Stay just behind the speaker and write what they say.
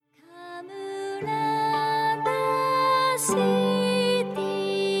I'm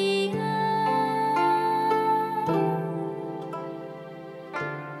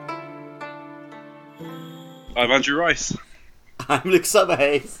Andrew Rice. I'm Luke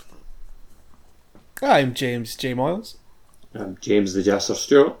Summerhays. I'm James J. Moyles. I'm James the Jester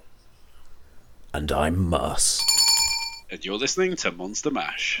Stewart. And I'm Mus. And you're listening to Monster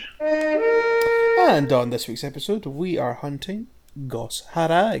Mash. And on this week's episode, we are hunting Gos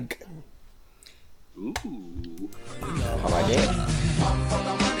Harag. Ooh. How I did.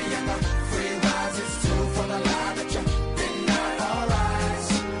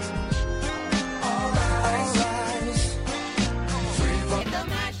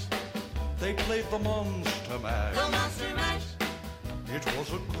 They played the Monster Mash. The Monster Mash. It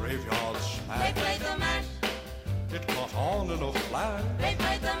was a graveyard smash. They played the mash. It caught on in a flash. They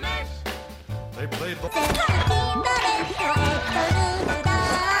played the mash. They played the...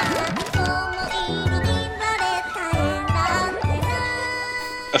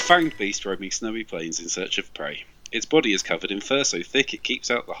 A fanged beast roaming snowy plains in search of prey. Its body is covered in fur so thick it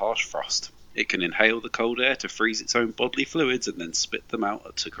keeps out the harsh frost. It can inhale the cold air to freeze its own bodily fluids and then spit them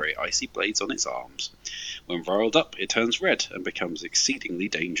out to create icy blades on its arms. When riled up, it turns red and becomes exceedingly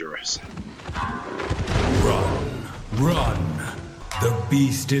dangerous. Run, run! The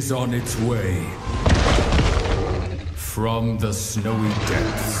beast is on its way. From the snowy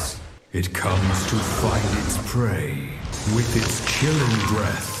depths, it comes to find its prey. With its chilling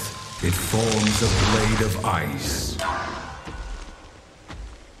breath, it forms a blade of ice.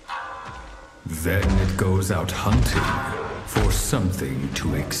 Then it goes out hunting for something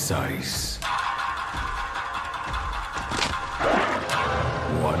to excise.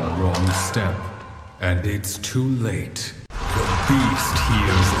 One wrong step, and it's too late. The beast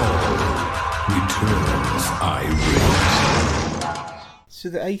hears all, returns irate. So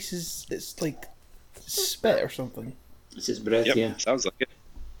the ice is, it's like spit or something. It's his breath, Yep, yeah. sounds like it.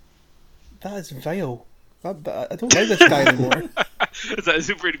 That is vile. I don't like this guy anymore. That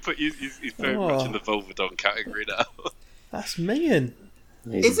doesn't really put you. He's very much in the Volvodon category now. That's mean.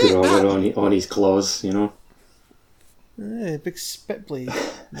 He's a grower on his claws, you know. Yeah, big spit blade.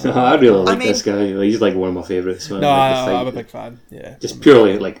 I really like this guy. He's like one of my favourites. No, I'm a big fan. Yeah, just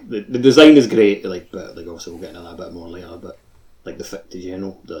purely like the design is great. But also we'll get into that a bit more later. But like the fight in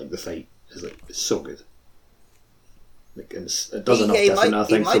general, the fight is like it's so good. Like it does enough different. I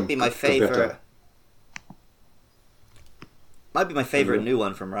think He might be my favourite. Might be my favourite new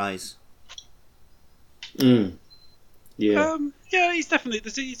one from Rise. Yeah. Yeah, he's definitely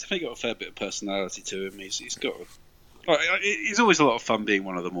got a fair bit of personality to him. He's got. He's always a lot of fun being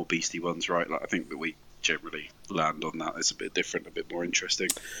one of the more beastie ones, right? Like I think that we generally land on that. It's a bit different, a bit more interesting.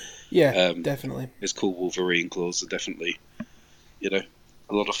 Yeah, definitely. His cool Wolverine claws are definitely, a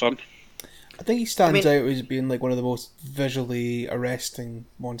lot of fun. I think he stands out as being like one of the most visually arresting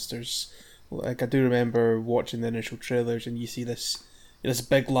monsters. Like I do remember watching the initial trailers, and you see this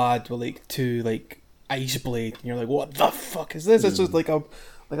big lad with like two like ice blade, and you're like, "What the fuck is this?" It's just like a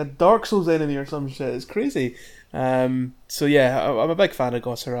Dark Souls enemy or some shit. It's crazy. So yeah, I'm a big fan of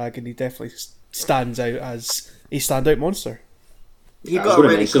Gos Harag, and he definitely stands out as a standout monster. He got a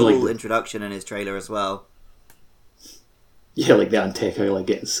really cool introduction in his trailer as well. Yeah, like the Anteka, like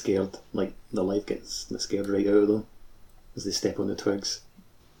getting scared, like the life gets scared right out of them as they step on the twigs.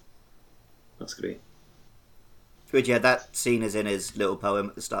 That's great. Which, yeah, that scene is in his little poem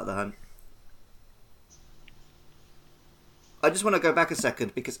at the start of the hunt. I just want to go back a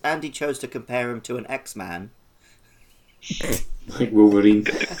second because Andy chose to compare him to an X-Man. Like Wolverine.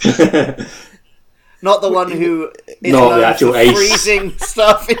 Not the one who is not the actual ice. Freezing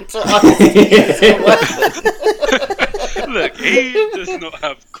stuff into ice. Look, he does not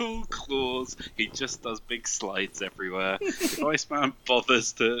have cool claws. He just does big slides everywhere. If Iceman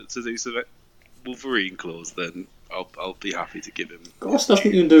bothers to do some Wolverine claws, then I'll be happy to give him. Ghost doesn't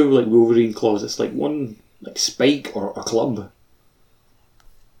even do like Wolverine claws. It's like one like spike or a club.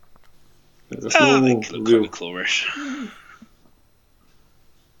 There's no they look kind of clawish.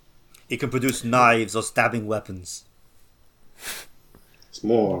 He can produce knives or stabbing weapons. It's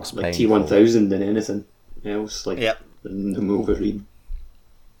more like T1000 than anything else. Like than the Wolverine.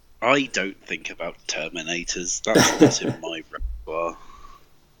 I don't think about Terminators. That's not in my repertoire.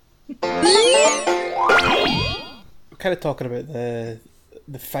 We're kind of talking about the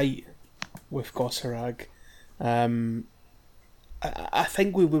fight with Gos Harag. I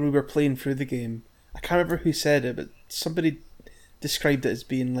think when we were playing through the game, I can't remember who said it, but somebody described it as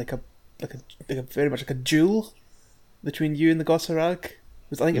being like a very much like a duel between you and the Gos Harag.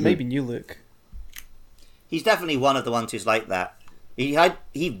 I think it might be you, Luke. He's definitely one of the ones who's like that.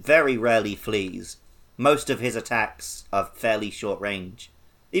 He very rarely flees. Most of his attacks are fairly short range.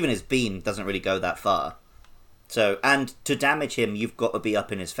 Even his beam doesn't really go that far. So, and to damage him, you've got to be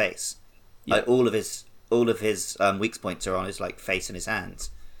up in his face. Yeah. Like all of his weak points are on his like face and his hands.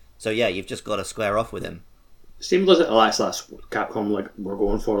 So yeah, you've just got to square off with him. Same as that's what Capcom like we're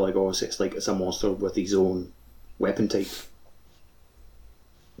going for. Like obviously, it's like it's a monster with his own weapon type.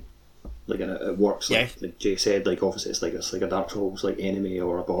 Like and it works. Like Jay said, like obviously it's like a Dark Souls like enemy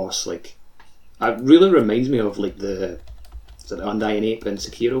or a boss. Like it really reminds me of like the Undying Ape in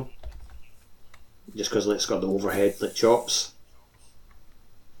Sekiro. Just because it's got the overhead like chops.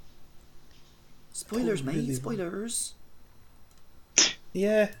 Spoilers, mate. Spoilers.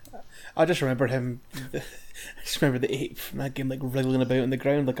 Yeah, I just remembered him. I just remember the ape from that game, like wriggling about on the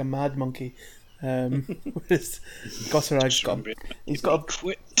ground like a mad monkey. Whereas Gosarag's he's got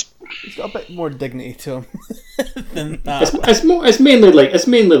a bit more dignity to him than that. It's mainly like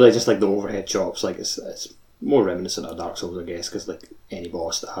just like the overhead chops. Like it's more reminiscent of Dark Souls, I guess, because like any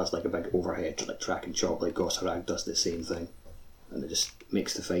boss that has like a big overhead like track and chop, like Gosarag does the same thing, and it just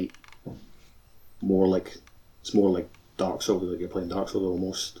makes the fight more like Dark Souls, like you're playing Dark Souls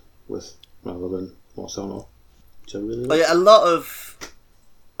almost with rather than Monster Hunter. Which I really like. A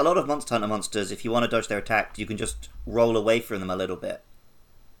lot of Monster Hunter monsters, if you want to dodge their attack, you can just roll away from them a little bit.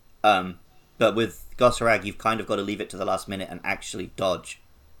 But with Gosarag, you've kind of got to leave it to the last minute and actually dodge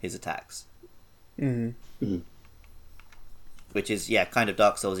his attacks. Mm-hmm. Which is, kind of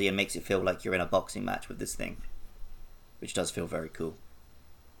Dark Souls-y and makes it feel like you're in a boxing match with this thing. Which does feel very cool.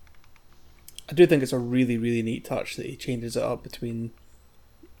 I do think it's a really, really neat touch that he changes it up between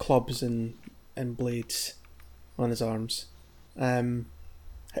clubs and blades on his arms.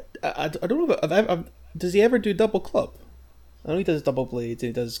 I don't know, does he ever do double club? I know he does double blades and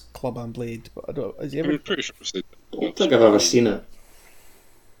he does club and blade, but I don't. Has he ever? I'm pretty sure I've seen that. I don't think I've ever seen it,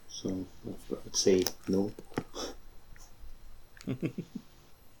 so I would say no.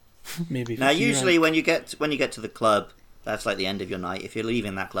 Maybe. Now, usually when you get to the club, that's like the end of your night. If you're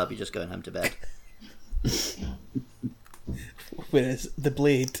leaving that club, you're just going home to bed. Whereas the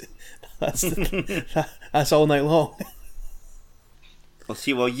blade, that's all night long. Well,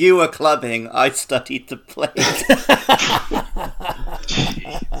 see, while you were clubbing, I studied the blade.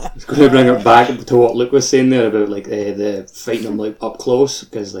 It's going to bring it back to what Luke was saying there about like the fighting them like up close,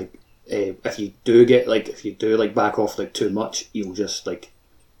 because like if you do back off like too much,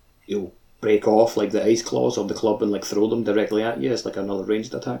 you'll break off like the ice claws of the club and like throw them directly at you. It's like another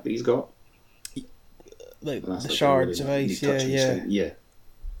ranged attack that he's got. Like the shards of ice, yeah.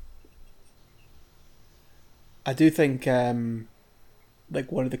 I do think like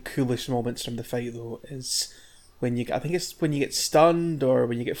one of the coolest moments from the fight though is when you get stunned or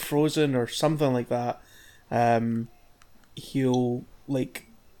when you get frozen or something like that. He'll like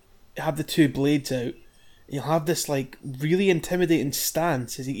have the two blades out. He'll have this like really intimidating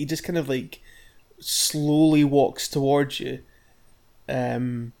stance as he just kind of like slowly walks towards you,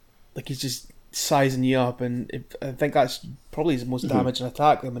 like he's just sizing you up, and I think that's probably his most damaging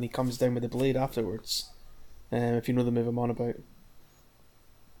attack. When he comes down with the blade afterwards, if you know the move I'm on about.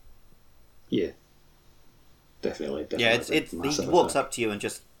 Yeah, definitely. Yeah, he walks up to you and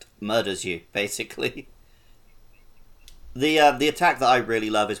just murders you, basically. The attack that I really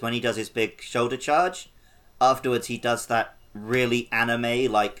love is when he does his big shoulder charge. Afterwards, he does that really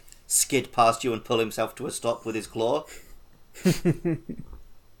anime, like, skid past you and pull himself to a stop with his claw.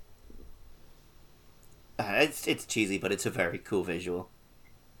 It's cheesy, but it's a very cool visual.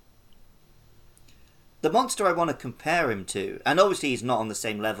 The monster I want to compare him to, and obviously he's not on the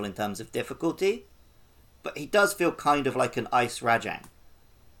same level in terms of difficulty, but he does feel kind of like an Ice Rajang.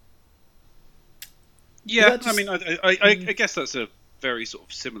 Yeah, I mean, I guess that's a very sort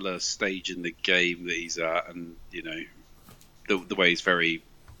of similar stage in the game that he's at, and you know, the way he's very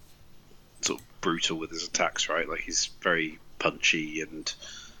sort of brutal with his attacks, right? Like he's very punchy and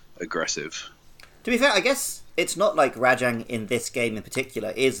aggressive. To be fair, I guess it's not like Rajang in this game in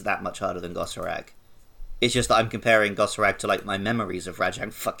particular is that much harder than Gosarag. It's just that I'm comparing Gosarag to like my memories of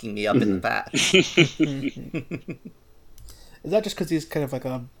Rajang fucking me up in the past. Is that just because he's kind of like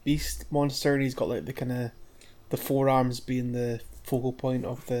a beast monster and he's got like the forearms being the focal point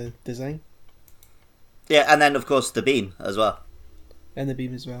of the design? Yeah, and then of course the beam as well. And the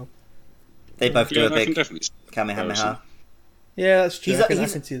beam as well. They both do a big definitely Kamehameha. Yeah, that's true. I can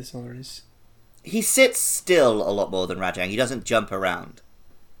see the similarities. He sits still a lot more than Rajang. He doesn't jump around.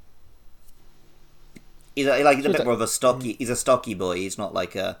 He's a bit more of a stocky. He's a stocky boy. He's not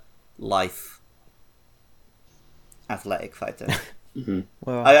like a lithe, athletic fighter.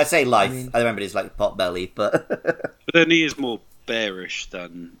 Well, I say lithe. I remember he's like pot belly, but but then he is more bearish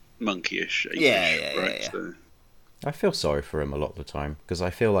than monkeyish. Apish, Yeah, right? yeah. So, I feel sorry for him a lot of the time because I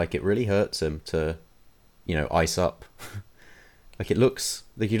feel like it really hurts him to, ice up. Like it looks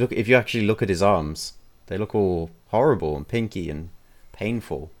like if you actually look at his arms, they look all horrible and pinky and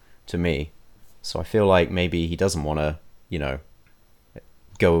painful to me. So I feel like maybe he doesn't want to,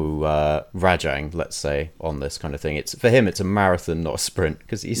 go Rajang, let's say, on this kind of thing. It's for him, it's a marathon, not a sprint,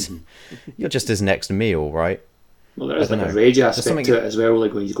 because you're just his next meal, right? Well, there is I like don't a know. rage There's aspect to it as well,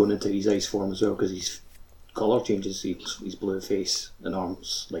 like when he's going into his ice form as well, because his colour changes, his blue face and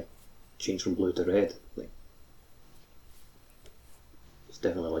arms like change from blue to red. Like it's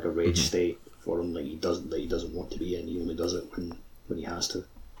definitely like a rage state for him. Like he doesn't want to be in. He only does it when he has to.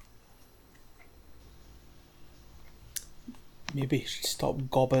 Maybe he should stop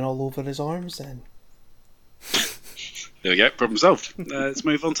gobbing all over his arms then. there we go. Problem solved. Let's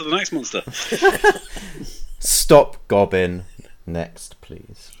move on to the next monster. Stop gobbing. Next,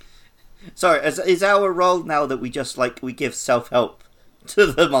 please. Sorry, is our role now that we just we give self-help to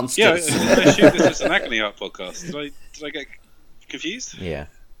the Yeah, monsters? I assume this is an Agony Art podcast. Did I get confused? Yeah.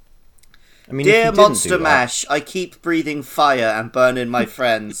 I mean, if you Dear didn't do Monster that- Mash, I keep breathing fire and burning my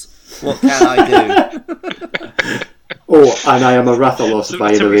friends. What can I do? Oh, and I am a Rathalos,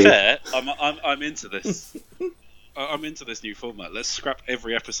 by to the be way. fair, I'm into this. I'm into this new format. Let's scrap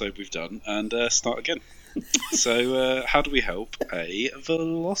every episode we've done and start again. So, how do we help a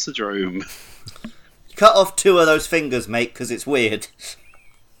Velocidrome? Cut off 2 of those fingers, mate, because it's weird.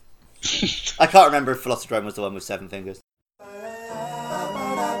 I can't remember if Velocidrome was the one with 7 fingers.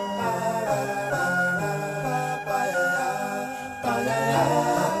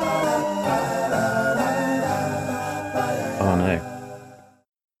 Oh no.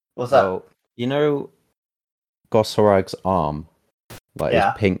 What's that? Well, Gossorag's arm, like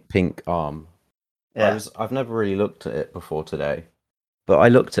Yeah. his pink arm. Yeah. I've never really looked at it before today, but I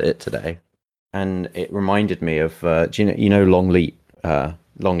looked at it today, and it reminded me of do you know Longleat?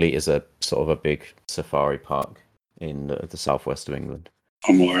 Longleat is a sort of a big safari park in the southwest of England.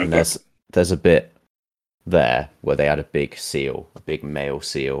 I'm aware of And that. there's a bit there where they had a big seal, a big male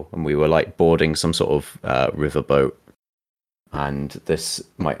seal, and we were like boarding some sort of riverboat, and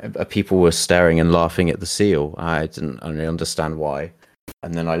people were staring and laughing at the seal. I didn't really understand why,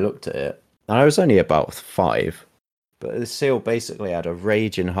 and then I looked at it, and I was only about 5, but the seal basically had a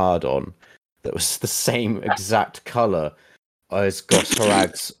raging hard-on that was the same exact colour as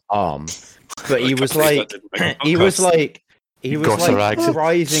Gossorag's arm, but he was like, he was like Gossorag's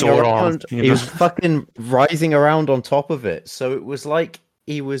rising sore arm, around. you He know. was fucking rising around on top of it. So it was like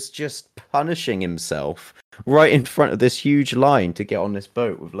he was just punishing himself right in front of this huge line to get on this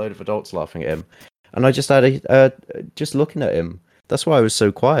boat with a load of adults laughing at him. And I just had just looking at him. That's why I was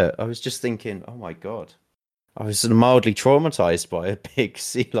so quiet. I was just thinking, oh my god. I was mildly traumatized by a big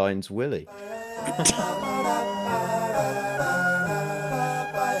sea lion's willy.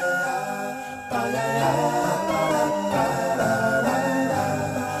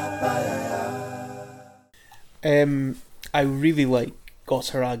 I really like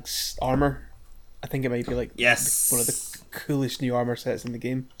Gossorag's armor. I think it might be Yes. one of the coolest new armor sets in the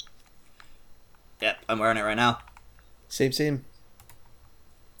game. Yep, I'm wearing it right now. Same.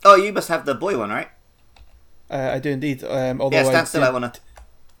 Oh, you must have the boy one, right? I do indeed. Although Yeah, stand still, did- I want to...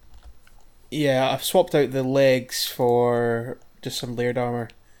 Yeah, I've swapped out the legs for just some layered armor.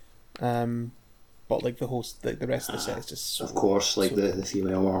 But the rest of the set is just so, Of course, like so the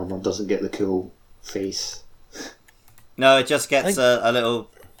female armor doesn't get the cool face. No, it just gets a little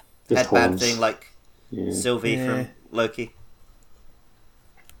Just headband horns. thing like Yeah. Sylvie Yeah. from Loki.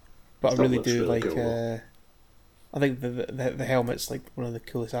 But I That really looks do really like. cool. I think the helmet's like one of the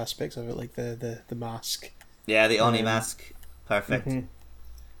coolest aspects of it, like the mask. Yeah, the Oni mask. Perfect. Mhm.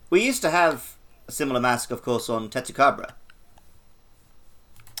 We used to have a similar mask, of course, on Tetsucabra.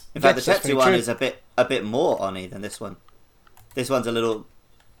 In fact, Yes, the that's Tetsu very one true. is a bit more Oni than this one. This one's a little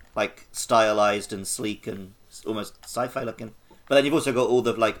stylized and sleek and almost sci-fi looking. But then you've also got all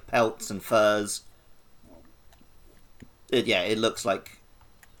the pelts and furs. It looks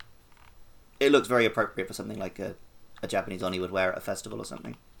very appropriate for something like a Japanese Oni would wear at a festival or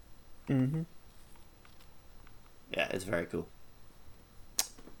something. Mm-hmm. Yeah, it's very cool.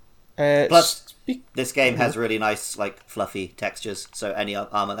 Plus, This game has really nice, fluffy textures, so any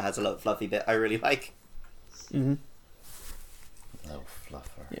armor that has a little fluffy bit, I really like. mm-hmm. Little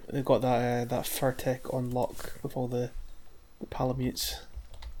fluffer. They've got that fur tech on lock with all the Palamutes.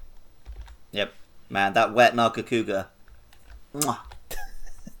 Yep. Man, that wet Nargacuga. Mwah.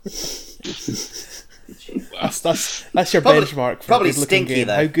 That's your Probably- benchmark for probably a good looking stinky, game.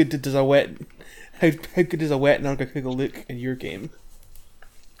 though. How good does a wet how good does a wet Nargacuga look in your game?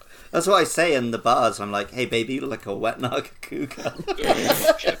 That's what I say in the bars. I'm like, hey baby, you look like a wet Nargacuga.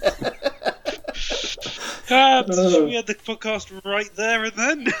 Should we end the podcast right there and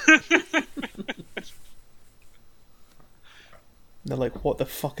then? They're like, what the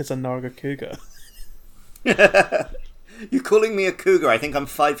fuck is a Nargacuga? You're calling me a cougar. I think I'm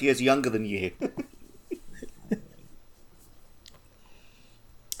 5 years younger than you.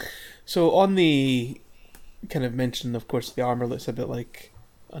 So on the kind of mention, of course, the armor looks a bit like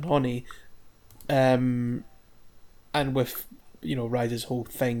an Oni, and with Rise's whole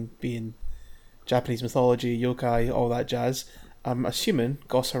thing being Japanese mythology, yokai, all that jazz, I'm assuming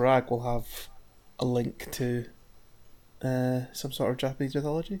Gos Harag will have a link to some sort of Japanese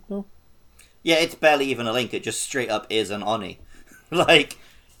mythology. No. Yeah, it's barely even a link. It just straight up is an Oni. Like,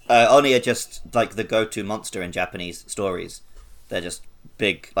 Oni are just like the go-to monster in Japanese stories. They're just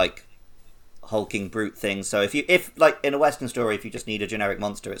big, like, hulking brute things. So if like in a Western story, if you just need a generic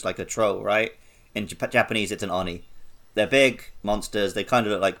monster, it's like a troll, right? In Japanese, it's an Oni. They're big monsters. They kind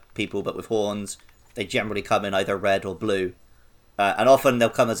of look like people, but with horns. They generally come in either red or blue, and often they'll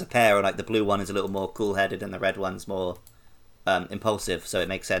come as a pair. And like the blue one is a little more cool-headed, and the red one's more impulsive. So it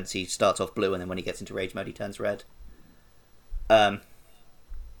makes sense. He starts off blue, and then when he gets into rage mode, he turns red.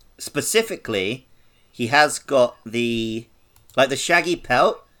 Specifically, he has got the shaggy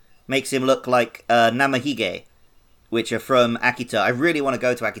pelt. Makes him look like Namahige, which are from Akita. I really want to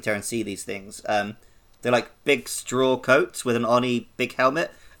go to Akita and see these things. They're like big straw coats with an Oni big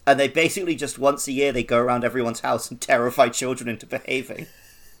helmet, and they basically just once a year they go around everyone's house and terrify children into behaving.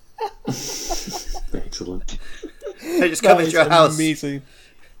 Excellent. They just come into your house. Amazing.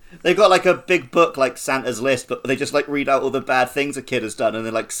 They've got like a big book like Santa's List, but they just like read out all the bad things a kid has done and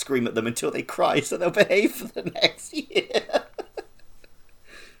then like scream at them until they cry so they'll behave for the next year.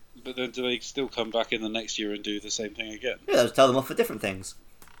 But then do they still come back in the next year and do the same thing again? Yeah, they'll just tell them off for different things.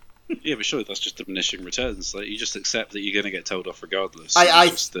 Yeah, but surely that's just diminishing returns. Like, you just accept that you're going to get told off regardless. I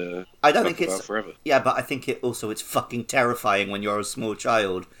just, I don't think it's forever. Yeah, but I think it's fucking terrifying when you're a small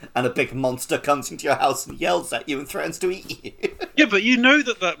child and a big monster comes into your house and yells at you and threatens to eat you. Yeah, but you know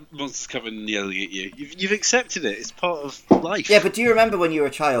that monster's coming and yelling at you. You've accepted it. It's part of life. Yeah, but do you remember when you were a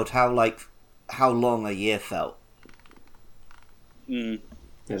child how long a year felt?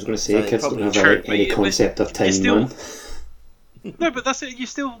 I was going to say, So kids don't have true, any but concept of time, still- man. No, but that's it. You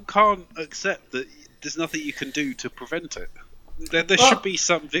still can't accept that there's nothing you can do to prevent it. There Well, should be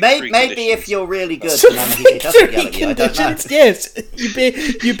some victory Maybe if conditions. you're really good, then Namahige doesn't yell at you. I don't know. Yes,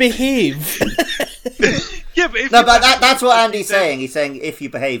 you behave. Yeah, but if No, you- but that's what Andy's saying. He's saying if you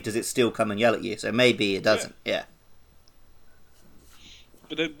behave, does it still come and yell at you? So maybe it doesn't. Yeah.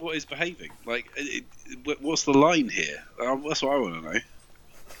 But then what is behaving? Like, what's the line here? That's what I want to know.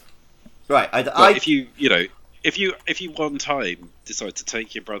 Right. Like, if you one time decide to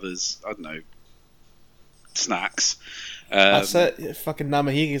take your brother's, I don't know, snacks. That's it. Fucking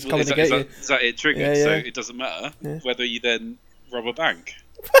Namahige is coming to get you. Is that it triggered? Yeah, yeah. So it doesn't matter whether you then rob a bank.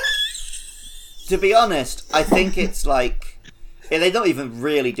 To be honest, I think it's like they're not even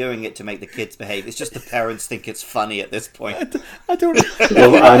really doing it to make the kids behave. It's just the parents think it's funny at this point. I don't.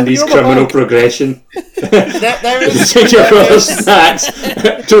 Well, Andy's You're my criminal bank. progression. There is Take your brother's snacks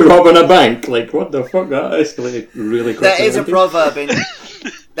to robbing a bank. Like, what the fuck? That escalated really quickly. There is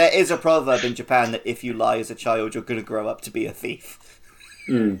a proverb in Japan that if you lie as a child, you're going to grow up to be a thief.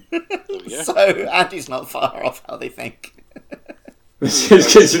 Yeah. So Andy's not far off how they think. It's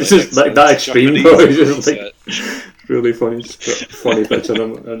just like that extreme, bro. It's just like really funny picture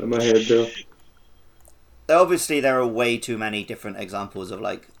in my head there. Obviously, there are way too many different examples of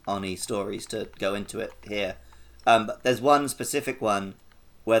like Oni stories to go into it here. But there's one specific one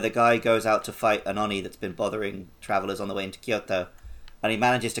where the guy goes out to fight an Oni that's been bothering travelers on the way into Kyoto, and he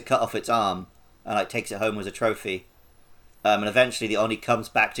manages to cut off its arm and like takes it home as a trophy. And eventually, the Oni comes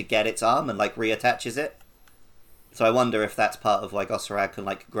back to get its arm and like reattaches it. So I wonder if that's part of why Gos Harag can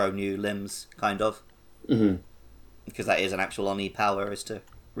like grow new limbs, kind of. Mm-hmm. Because that is an actual Oni power, is to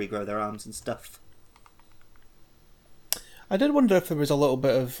regrow their arms and stuff. I did wonder if there was a little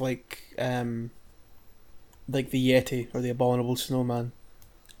bit of like the Yeti or the Abominable Snowman.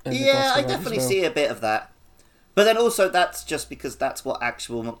 in the Yeah, Gos I Harag definitely as well. see a bit of that. But then also, that's just because that's what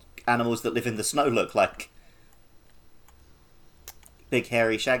actual animals that live in the snow look like. Big,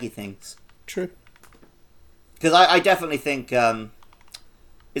 hairy, shaggy things. True. Because I definitely think...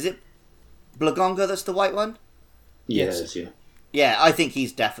 is it Blagonga that's the white one? Yes. Yeah. Yeah, I think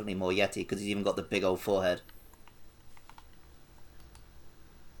he's definitely more Yeti, because he's even got the big old forehead.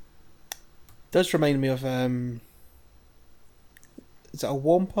 Does remind me of is it a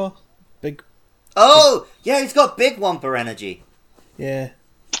Wampa? Big Oh, yeah, he's got big Wampa energy. Yeah.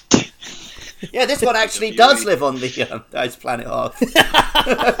 Yeah, this one actually does live on the Ice Planet Hoth.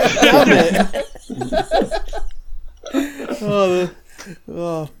 Damn it!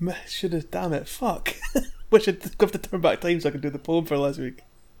 Should have. Damn it! Fuck. Wish I'd have to turn back time so I could do the poem for last week.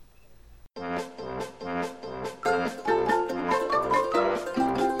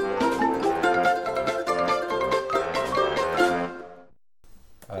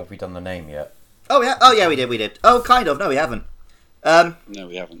 Have we done the name yet? Oh yeah, we did. Oh, kind of. No, we haven't. No,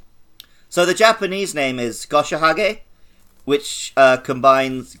 we haven't. So the Japanese name is Goshahage, which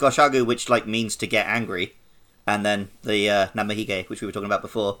combines Goshagu, which like means to get angry, and then the Namahige, which we were talking about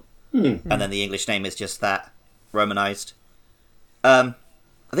before, and then the English name is just that, romanized. I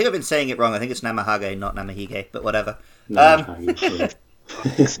think I've been saying it wrong. I think it's Namahage, not Namahige, but whatever.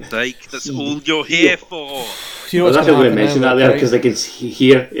 Sake, that's all you're here for. You know I was what's actually gonna going to mention happen that now, there right? because I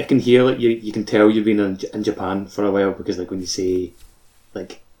can hear like you can tell you've been in Japan for a while because like when you say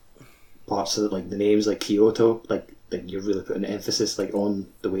like parts of like the names like Kyoto, like you're really putting emphasis like on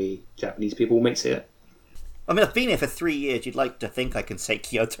the way Japanese people might say it. I mean, I've been here for 3 years. You'd like to think I can say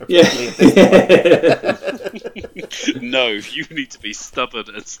Kyoto Yeah. properly at this point. No, you need to be stubborn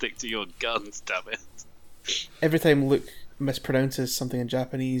and stick to your guns, damn it. Every time Luke mispronounces something in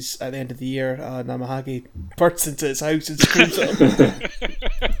Japanese at the end of the year, Namahage bursts into his house and screams at him.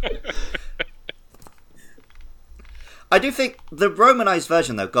 I do think the romanized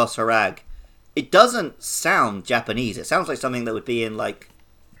version, though, Gosharag, it doesn't sound Japanese. It sounds like something that would be in, like,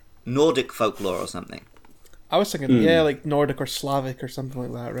 Nordic folklore or something. I was thinking, yeah, like Nordic or Slavic or something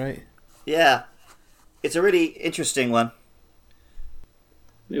like that, right? Yeah. It's a really interesting one.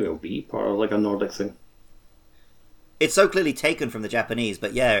 Maybe it'll be part of like a Nordic thing. It's so clearly taken from the Japanese,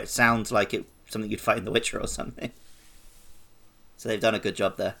 but yeah, it sounds like it something you'd fight in The Witcher or something. So they've done a good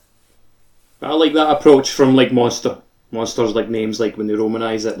job there. I like that approach from like monsters like names like when they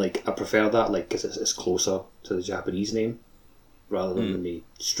romanize it. Like I prefer that like because it's closer to the Japanese name rather than when they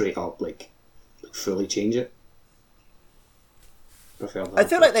straight up like fully change it. Prefer that. I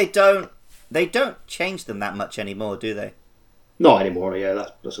feel like they don't change them that much anymore, do they? Not anymore. Yeah,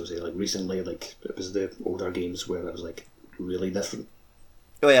 that's what I say. Like recently, like it was the older games where it was like really different.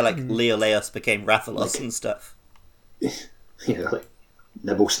 Oh yeah, like Leoleos became Rathalos and stuff. Yeah, like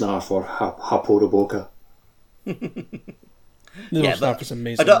Nibblesnarf or Haporoboka. Little but Snarf is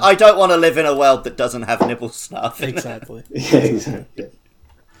amazing. I don't want to live in a world that doesn't have Nibblesnarf in it. Exactly. Yeah, exactly.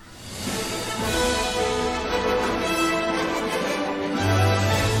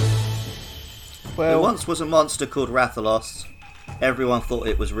 There Well, once was a monster called Rathalos. Everyone thought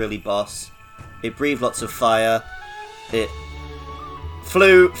it was really boss. It breathed lots of fire. It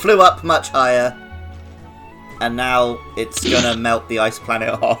flew up much higher. And now it's gonna melt the ice planet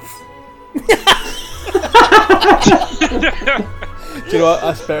off. do you know what?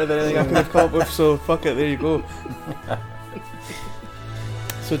 That's better than anything I could have come up with, so fuck it, there you go.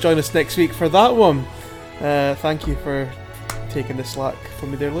 So join us next week for that one. Thank you for taking the slack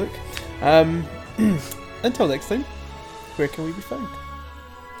from me there, Luke. Until next time, where can we be found?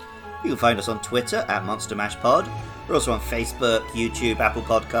 You can find us on Twitter at Monster Mash Pod. We're also on Facebook, YouTube, Apple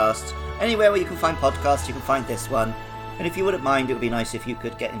Podcasts. Anywhere where you can find podcasts, you can find this one. And if you wouldn't mind, it would be nice if you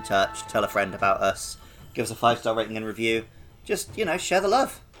could get in touch, tell a friend about us, give us a 5-star rating and review. Just, share the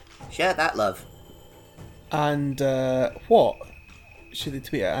love. Share that love. And what should they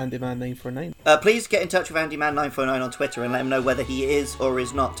tweet at AndyMan949? Please get in touch with AndyMan949 on Twitter and let him know whether he is or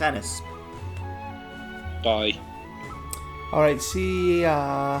is not tennis. Bye. Alright, see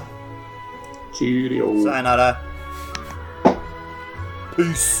ya. Cheerio. Sayonara.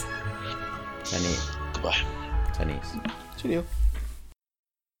 Peace. Goodbye. Tennis. Cheerio.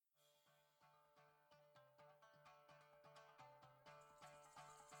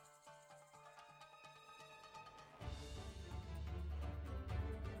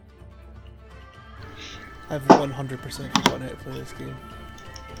 I've 100% forgotten how to play this game.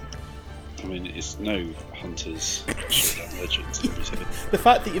 I mean, it's no Hunters Legends. The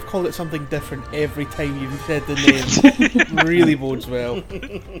fact that you've called it something different every time you've said the name really bodes well.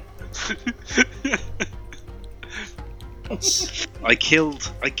 I killed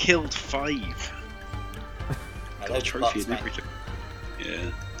 5. I got a trophy and everything. Yeah,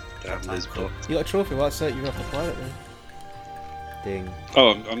 damn those bots. You got a trophy, well, that's it, you have to play it then. Ding.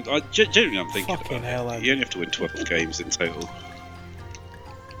 Oh, genuinely, I'm thinking Fucking about hell, it. Andy. You only have to win 12 games in total.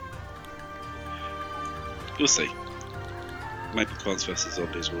 We'll see. Maybe Plants vs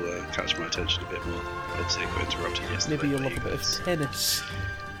Zombies will catch my attention a bit more. Obviously, I got interrupted yesterday. Maybe you'll by love a bit of Eagles. tennis.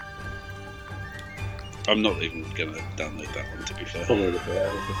 I'm not even going to download that one, to be fair. Probably the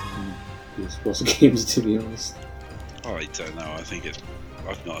better. the sports games, to be honest. I don't know. I think it's.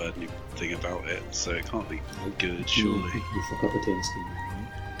 I've not heard anything about it, so it can't be good, surely. You fuck up a tennis game.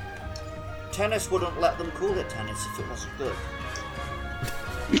 Right? Tennis wouldn't let them call it tennis if it wasn't good.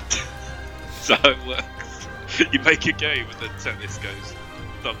 So it works. You make a game and then tennis goes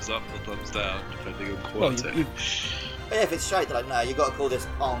thumbs up or thumbs down, depending on Well, quality. But yeah, if it's shite, they're like, no, you got to call this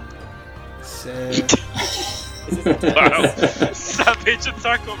pong. it's, This isn't tennis. Wow, savage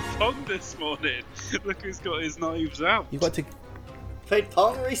attack on Pong this morning. Look who's got his knives out. you've got to Played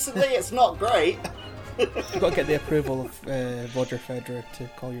pong recently. It's not great. you've got to get the approval of Roger Federer to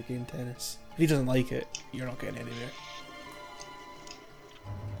call your game tennis. If he doesn't like it, you're not getting anywhere.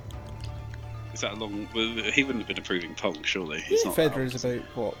 Is that a long? Well, he wouldn't have been approving Pong, surely. He's not. Federer's out.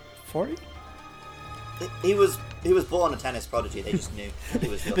 about what 40? He was born a tennis prodigy. They just knew he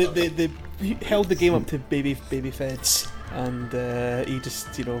was. They held the game up to baby Feds, and he just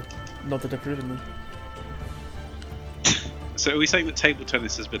nodded approvingly. So are we saying that table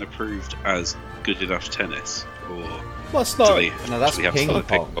tennis has been approved as good enough tennis, or Well, it's do not. they No, that's actually have ping to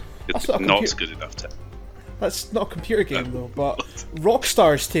pong. pick That's it's not a not computer- good enough tennis? That's not a computer game though. But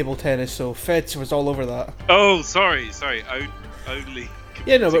Rockstar's table tennis, so Feds was all over that. Oh, sorry. Only.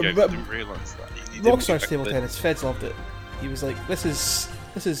 Yeah, no, I but didn't realise that. You didn't Rockstar's expect table it. tennis, Feds loved it. He was like, "This is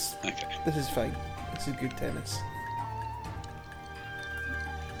Okay. fine. This is good tennis."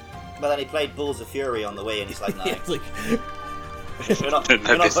 But then he played Balls of Fury on the way, and he's like, no, It's like, we're not Then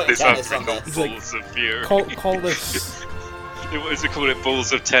putting this tennis has on called this. like, Balls of Fury. call this They wanted to call it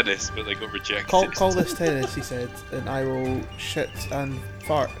Balls of Tennis, but they got rejected. call this tennis, he said, and I will shit and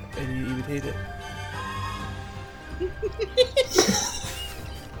fart, and you would hate it.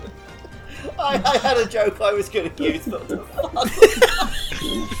 I had a joke I was going to use, but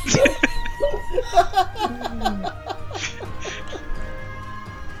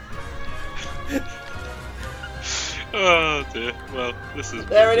Oh dear. Well, this is.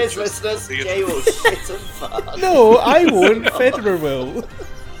 there it is, listeners. Jay will shit and fart. No, I won't. Federer will.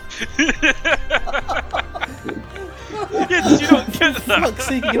 Yeah, did you not get that? Fuck's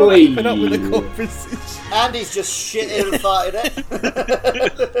sake, you're not keeping up with the conversation. Andy's just shitting and farted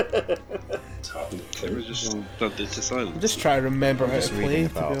it. They were just stunned into silence. I'm just trying to remember how to just play, reading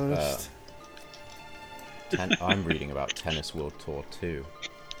to be about, honest. I'm reading about Tennis World Tour 2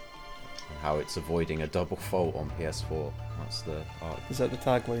 and how it's avoiding a double fault on PS4. That's the article. Is that the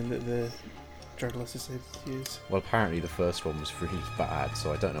tagline that the journalist decided to use? Well, apparently the first one was really bad,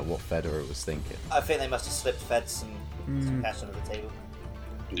 so I don't know what Federer was thinking. I think they must have slipped Fed some cash under the table.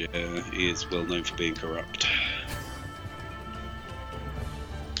 Yeah, he is well known for being corrupt.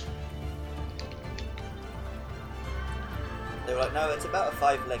 They were like, no, it's about a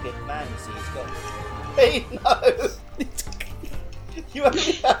five-legged man, you see, he's got... Hey, no! You only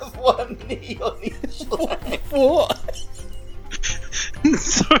have one knee on each leg. What?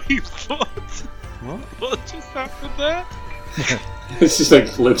 Sorry, what? What? What just happened there? It's just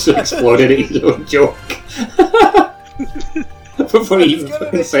like Luke's exploded at his own joke. Before he even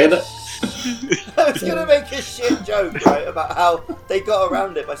fucking said it. I was going to make a shit joke, right, about how they got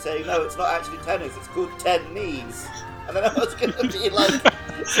around it by saying, no, it's not actually tennis, it's called 10 knees. And then I was going to be like,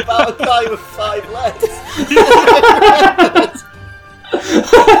 it's about a guy with 5 legs.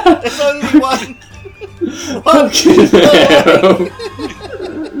 It's only one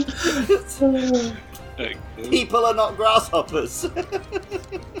Excellent. people are not grasshoppers.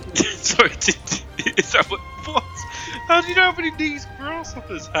 Sorry, is that what? How do you know how many knees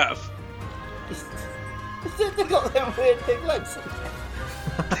grasshoppers have? They got them weird big legs.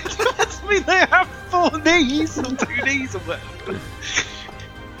 Does mean they have 4 knees or 2 knees or whatever?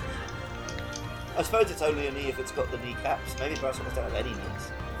 I suppose it's only a knee if it's got the kneecaps. Maybe grasshoppers don't have any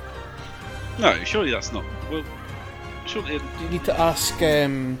knees. No, surely that's not. Well, surely. You need to ask.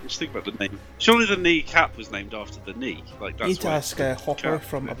 Just think about the name. Surely the kneecap was named after the knee. Like You that's need to why ask it's Hopper cap.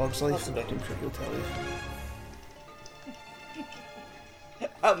 from A Bug's Life. I'm Possibly. sure he'll tell you.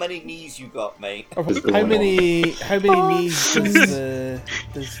 How many knees you got, mate? Or Is the how one many knees does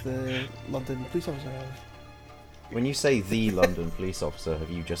the London police officer have? When you say the London police officer, have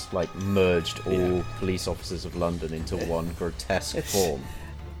you just like merged all police officers of London into one grotesque It's- form?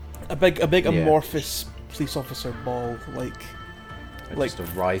 A big Yeah. amorphous police officer ball, like Just a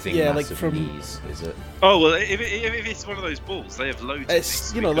writhing yeah, mass like of from- knees, is it? Oh well, if it's one of those balls, they have loads.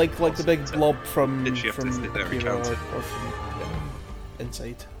 it's of you these, know so we couldn't like the big possibly blob from Literally have to sit there and Akira count it. or from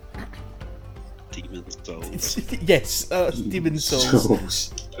inside. tell demon souls. Yes, Demon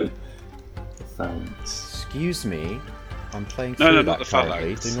Souls. Thanks. Excuse me, I'm playing No, through no, that not the currently.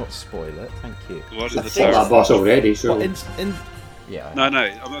 phalanx. Do not spoil it, thank you. What I are the think Got that souls? boss already, so Well, Yeah. No,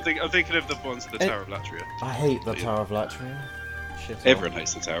 I'm thinking of the ones at the Tower of Latria. I hate the Tower of Latria. Shit. Everyone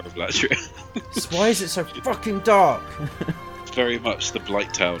hates the Tower of Latria. Why is it so fucking dark? It's very much the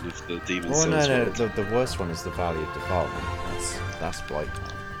Blight Town of the Demon Oh Souls no, world. the worst one is the Valley of Defilement. That's Blight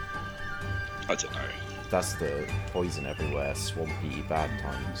Town. I don't know. That's the poison everywhere, swampy, bad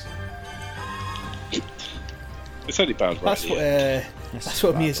times. It's only bad right That's at what the end. that's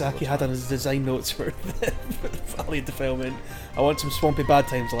what bad all Miyazaki the had on his design notes for the Valley of Defilement. I want some swampy bad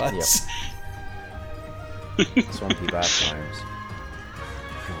times, lads. Swampy bad times.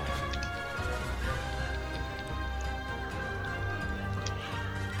 God.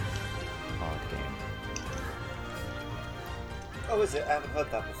 Hard game. Oh, is it? I haven't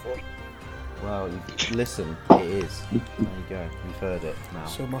heard that before. Well, listen, it is. There you go. You've heard it now.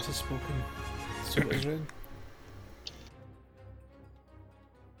 So much is spoken. So it is written.